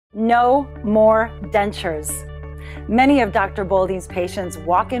No more dentures. Many of Dr. Bolding's patients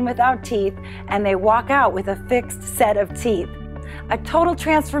walk in without teeth and they walk out with a fixed set of teeth. A total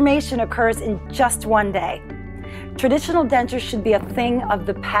transformation occurs in just one day. Traditional dentures should be a thing of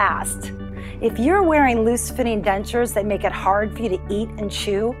the past. If you're wearing loose-fitting dentures that make it hard for you to eat and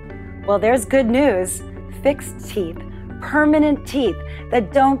chew, well, there's good news. Fixed teeth, permanent teeth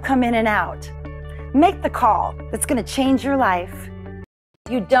that don't come in and out. Make the call that's going to change your life.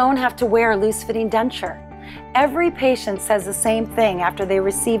 You don't have to wear a loose-fitting denture. Every patient says the same thing after they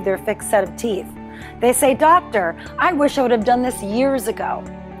receive their fixed set of teeth. They say, "Doctor, I wish I would have done this years ago."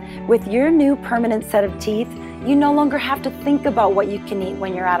 With your new permanent set of teeth, you no longer have to think about what you can eat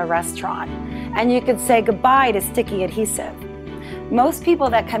when you're at a restaurant, and you can say goodbye to sticky adhesive. Most people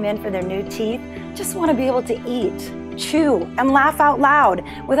that come in for their new teeth just want to be able to eat, chew, and laugh out loud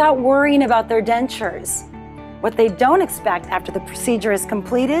without worrying about their dentures. What they don't expect after the procedure is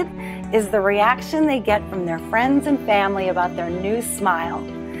completed is the reaction they get from their friends and family about their new smile.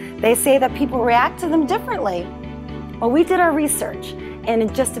 They say that people react to them differently. Well, we did our research, and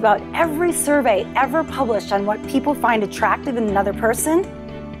in just about every survey ever published on what people find attractive in another person,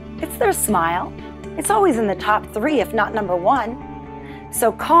 it's their smile. It's always in the top 3, if not number 1.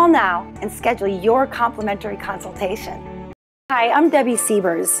 So call now and schedule your complimentary consultation. Hi, I'm Debbie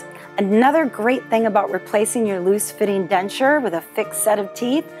Siebers. Another great thing about replacing your loose-fitting denture with a fixed set of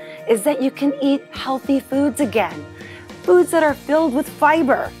teeth is that you can eat healthy foods again. Foods that are filled with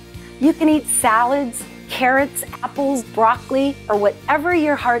fiber. You can eat salads, carrots, apples, broccoli, or whatever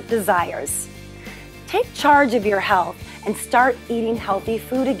your heart desires. Take charge of your health and start eating healthy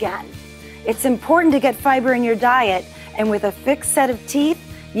food again. It's important to get fiber in your diet, and with a fixed set of teeth,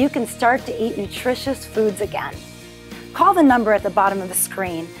 you can start to eat nutritious foods again. Call the number at the bottom of the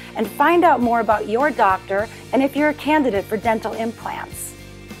screen and find out more about your doctor and if you're a candidate for dental implants.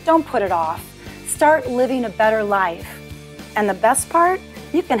 Don't put it off. Start living a better life. And the best part,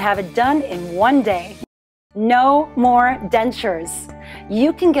 you can have it done in one day. No more dentures.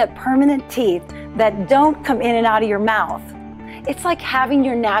 You can get permanent teeth that don't come in and out of your mouth. It's like having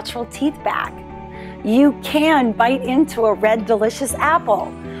your natural teeth back. You can bite into a red delicious apple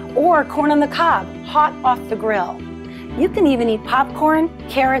or corn on the cob, hot off the grill. You can even eat popcorn,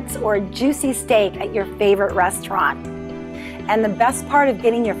 carrots, or a juicy steak at your favorite restaurant. And the best part of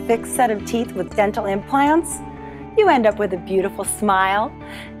getting your fixed set of teeth with dental implants, you end up with a beautiful smile,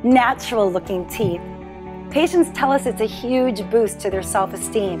 natural looking teeth. Patients tell us it's a huge boost to their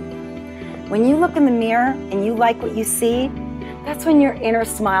self-esteem. When you look in the mirror and you like what you see, that's when your inner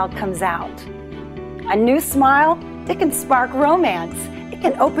smile comes out. A new smile, it can spark romance. It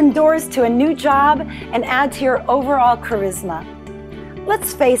can open doors to a new job and add to your overall charisma.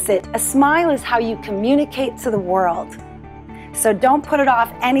 Let's face it, a smile is how you communicate to the world. So don't put it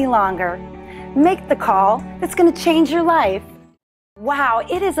off any longer. Make the call that's going to change your life. Wow,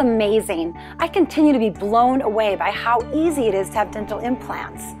 it is amazing. I continue to be blown away by how easy it is to have dental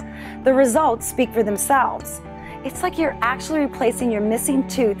implants. The results speak for themselves. It's like you're actually replacing your missing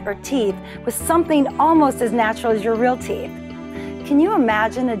tooth or teeth with something almost as natural as your real teeth. Can you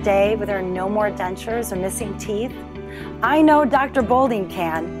imagine a day where there are no more dentures or missing teeth? I know Dr. Bolding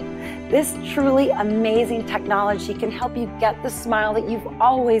can. This truly amazing technology can help you get the smile that you've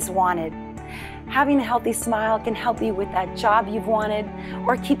always wanted. Having a healthy smile can help you with that job you've wanted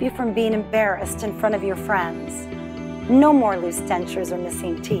or keep you from being embarrassed in front of your friends. No more loose dentures or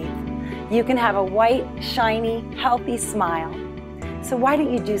missing teeth. You can have a white, shiny, healthy smile. So why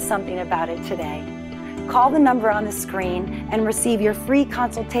don't you do something about it today? Call the number on the screen and receive your free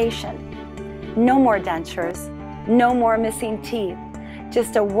consultation. No more dentures, no more missing teeth,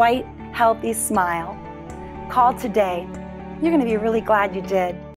 just a white, healthy smile. Call today. You're going to be really glad you did.